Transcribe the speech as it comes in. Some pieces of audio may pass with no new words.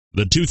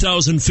The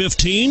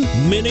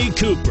 2015 Mini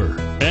Cooper.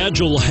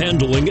 Agile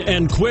handling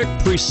and quick,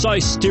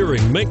 precise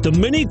steering make the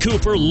Mini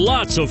Cooper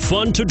lots of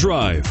fun to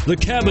drive. The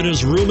cabin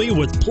is roomy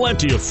with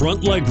plenty of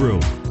front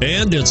legroom,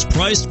 and it's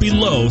priced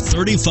below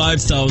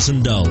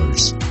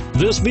 $35,000.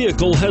 This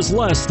vehicle has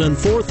less than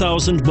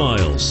 4,000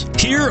 miles.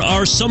 Here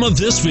are some of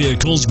this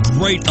vehicle's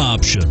great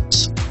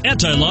options: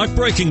 anti-lock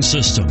braking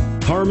system,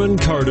 Harman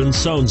Kardon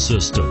sound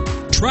system,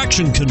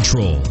 traction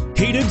control,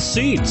 heated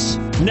seats,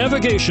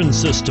 navigation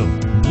system,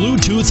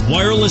 Bluetooth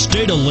wireless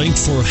data link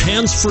for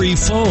hands-free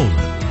phone,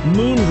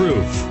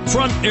 moonroof,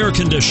 front air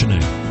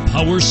conditioning,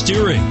 power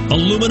steering,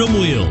 aluminum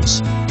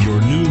wheels.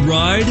 Your new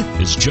ride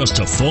is just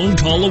a phone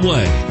call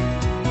away.